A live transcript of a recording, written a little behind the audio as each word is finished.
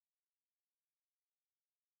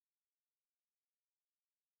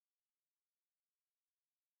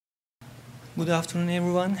Good afternoon,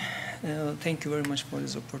 everyone. Thank you very much for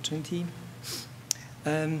this opportunity.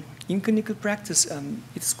 In clinical practice,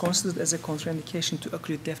 it is considered as a contraindication to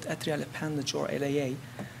occlude left atrial appendage, or LAA,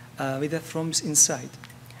 with a thrombus inside.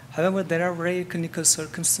 However, there are rare clinical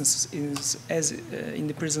circumstances, as in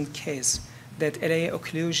the present case, that LAA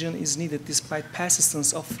occlusion is needed despite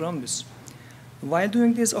persistence of thrombus. While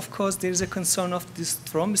doing this, of course, there is a concern of this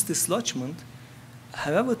thrombus dislodgement.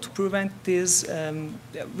 However, to prevent this,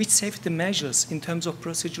 which safety measures in terms of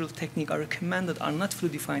procedural technique are recommended are not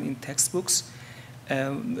fully defined in textbooks,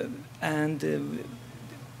 and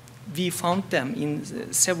we found them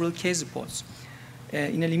in several case reports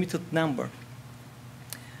in a limited number.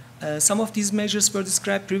 Some of these measures were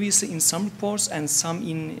described previously in some reports and some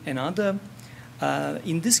in another.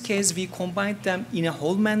 In this case, we combined them in a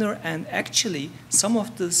whole manner, and actually, some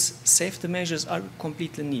of these safety measures are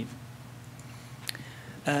completely new.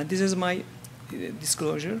 This is my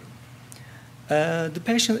disclosure. The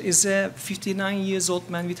patient is a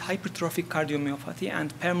 59-year-old man with hypertrophic cardiomyopathy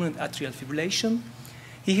and permanent atrial fibrillation.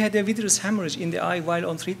 He had a vitreous hemorrhage in the eye while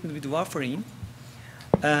on treatment with warfarin.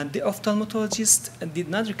 The ophthalmologist did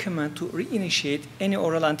not recommend to reinitiate any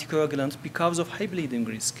oral anticoagulant because of high bleeding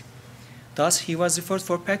risk. Thus, he was referred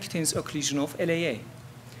for percutaneous occlusion of LAA.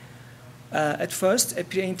 At first, a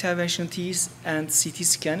pre-intervention TEE and CT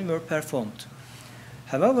scan were performed.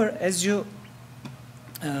 However, as you,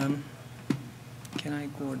 can I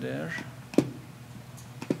go there?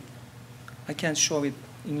 I can't show it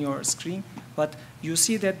in your screen, but you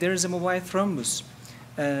see that there is a mobile thrombus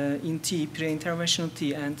in T, pre-interventional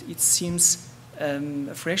T, and it seems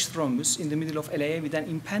a fresh thrombus in the middle of LAA with an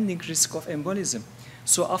impending risk of embolism.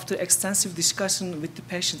 So after extensive discussion with the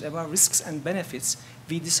patient about risks and benefits,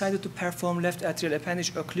 we decided to perform left atrial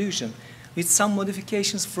appendage occlusion with some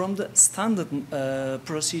modifications from the standard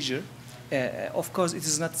procedure. Of course, it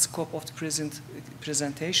is not the scope of the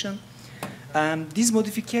presentation. These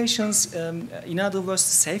modifications, in other words,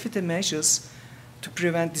 safety measures to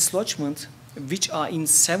prevent dislodgement, which are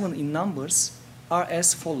 7 in numbers, are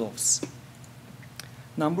as follows.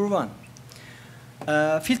 Number 1.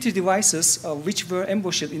 Filter devices, which were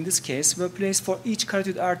embouched in this case, were placed for each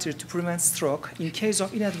carotid artery to prevent stroke in case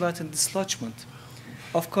of inadvertent dislodgement.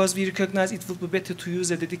 Of course, we recognize it would be better to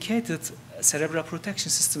use a dedicated cerebral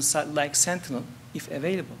protection system like Sentinel, if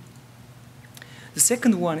available. The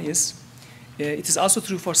second one is, it is also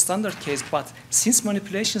true for standard case, but since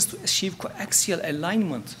manipulations to achieve coaxial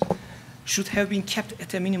alignment should have been kept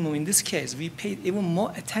at a minimum in this case, we paid even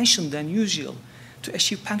more attention than usual to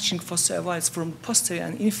achieve puncturing fossa ovalis from the posterior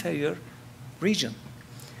and inferior region.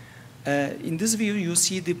 In this view, you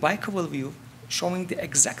see the bicaval view showing the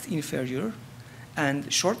exact inferior,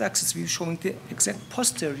 and short axis view showing the exact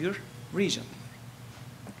posterior region.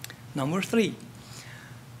 Number 3,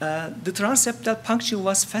 the transseptal puncture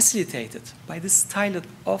was facilitated by the stylet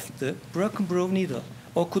of the broken brow needle,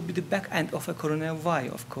 or could be the back end of a coronary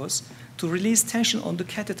wire, of course, to release tension on the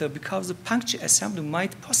catheter because the puncture assembly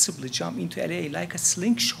might possibly jump into LAA like a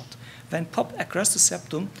slingshot when popped across the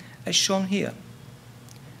septum, as shown here.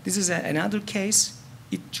 This is another case,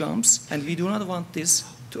 it jumps, and we do not want this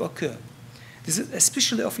to occur. This is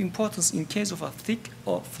especially of importance in case of a thick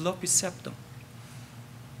or floppy septum.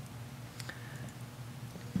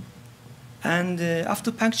 And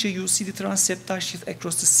after puncture, you see the transseptal sheath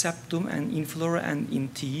across the septum and in flora and in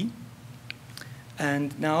T.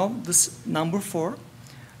 And now this number 4,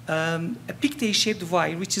 a pigtail-shaped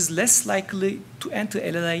wire, which is less likely to enter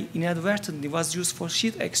LAA inadvertently, was used for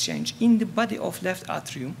sheath exchange in the body of left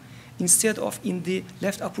atrium instead of in the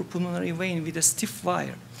left upper pulmonary vein with a stiff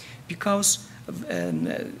wire, because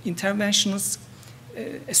interventionist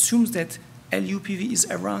assumes that LUPV is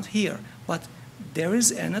around here, but there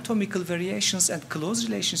is anatomical variations and close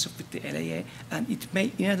relationship with the LAA, and it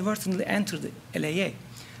may inadvertently enter the LAA.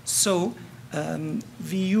 So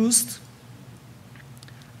we used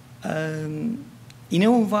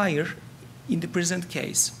Ineo wire in the present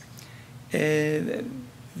case.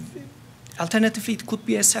 Alternatively, it could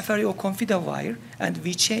be a Safari or Confida wire, and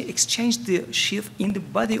we exchanged the sheath in the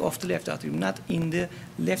body of the left atrium, not in the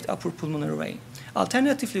left upper pulmonary vein.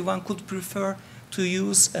 Alternatively, one could prefer to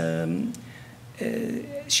use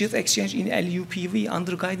sheath exchange in LUPV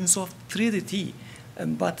under guidance of 3D,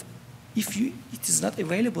 but if it is not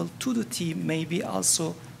available, 2D may be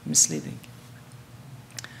also misleading.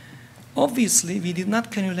 Obviously, we did not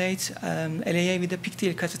cannulate LAA with a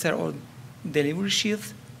pigtail catheter or delivery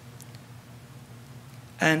sheath.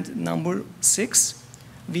 And number 6,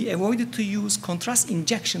 we avoided to use contrast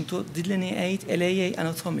injection to delineate LAA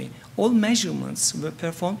anatomy. All measurements were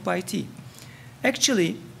performed by T.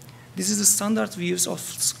 Actually, This is the standard views of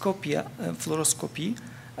fluoroscopy.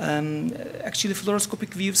 Actually,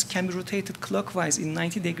 fluoroscopic views can be rotated clockwise in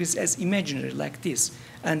 90 degrees as imaginary, like this.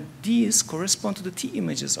 And these correspond to the T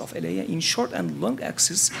images of LAA in short and long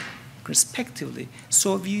axis, respectively.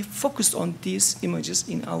 So we focused on these images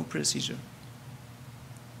in our procedure.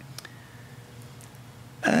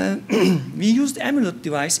 We used amulet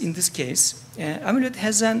device in this case. Amulet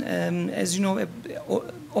has an, as you know,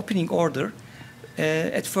 opening order.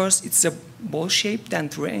 At first, it's a ball shape, then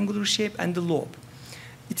triangular shape, and the lobe.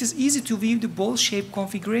 It is easy to view the ball shape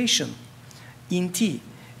configuration in T.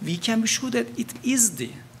 We can be sure that it is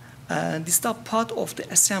the distal part of the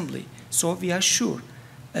assembly. So we are sure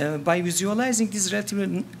by visualizing this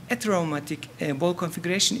relatively heteromatic ball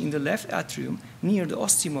configuration in the left atrium near the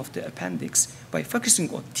ostium of the appendix, by focusing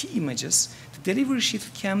on T images, the delivery sheath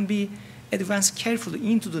can be advanced carefully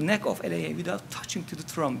into the neck of LAA without touching to the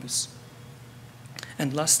thrombus.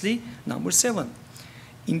 And lastly, number 7.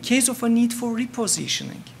 In case of a need for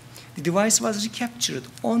repositioning, the device was recaptured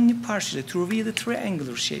only partially to reveal the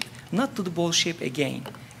triangular shape, not to the ball shape again,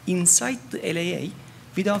 inside the LAA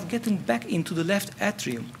without getting back into the left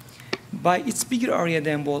atrium. By its bigger area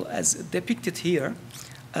than ball, as depicted here,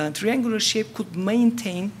 a triangular shape could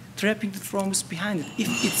maintain trapping the thrombus behind it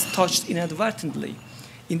if it's touched inadvertently.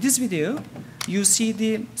 In this video, you see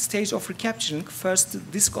the stage of recapturing. First, the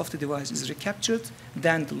disc of the device is recaptured,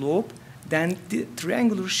 then the lobe, then the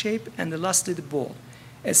triangular shape, and lastly the ball.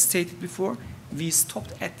 As stated before, we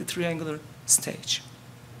stopped at the triangular stage.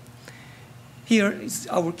 Here is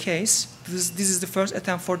our case. This is the first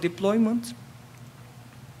attempt for deployment.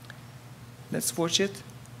 Let's watch it.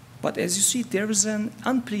 But as you see, there is an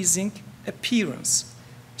unpleasing appearance.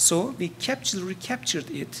 So we recaptured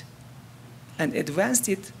it and advanced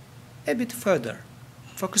it a bit further,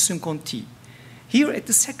 focusing on T. Here at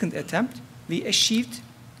the second attempt, we achieved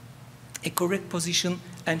a correct position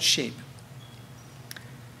and shape.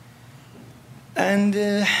 And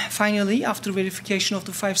finally, after verification of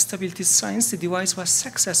the 5 stability signs, the device was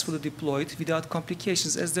successfully deployed without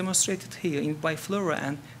complications, as demonstrated here by Fluora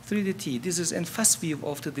and 3DT. This is a fast view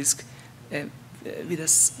of the disc with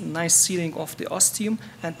a nice sealing of the ostium,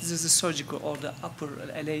 and this is the surgical or the upper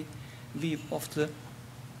LA view of the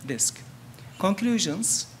disc.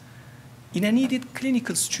 Conclusions: in a needed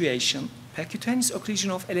clinical situation, percutaneous occlusion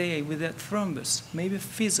of LAA with a thrombus may be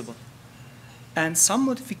feasible, and some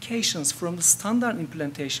modifications from the standard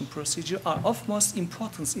implantation procedure are of most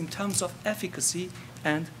importance in terms of efficacy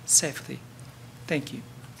and safety. Thank you.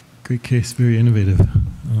 Great case, very innovative.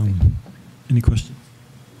 Any questions?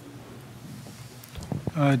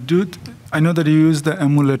 I know that you use the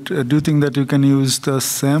amulet. Do you think that you can use the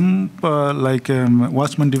same, like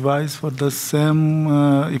Watchman device for the same,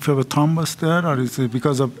 if you have a thrombus there, or is it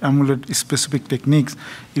because of amulet-specific techniques,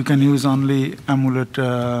 you can use only amulet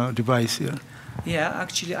device here? Yeah,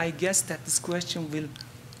 actually, I guess that this question will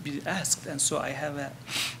be asked, and so I have a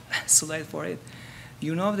slide for it.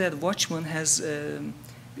 You know that Watchman has,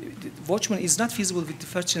 Watchman is not feasible with the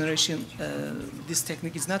first generation. This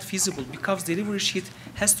technique is not feasible because the delivery sheath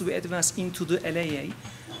has to be advanced into the LAA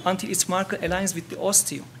until its marker aligns with the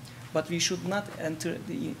ostium. But we should not enter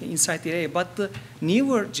inside the LAA. But the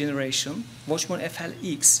newer generation, Watchman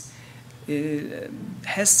FLX,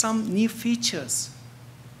 has some new features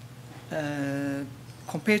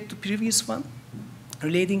compared to previous one.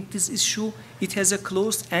 Relating to this issue, it has a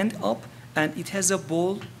closed end up and it has a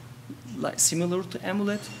ball like similar to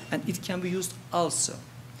amulet, and it can be used also.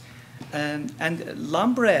 And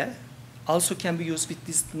lambre also can be used with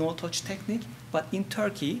this no-touch technique, but in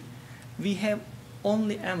Turkey, we have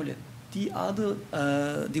only amulet. The other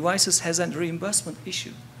devices has a reimbursement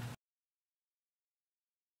issue.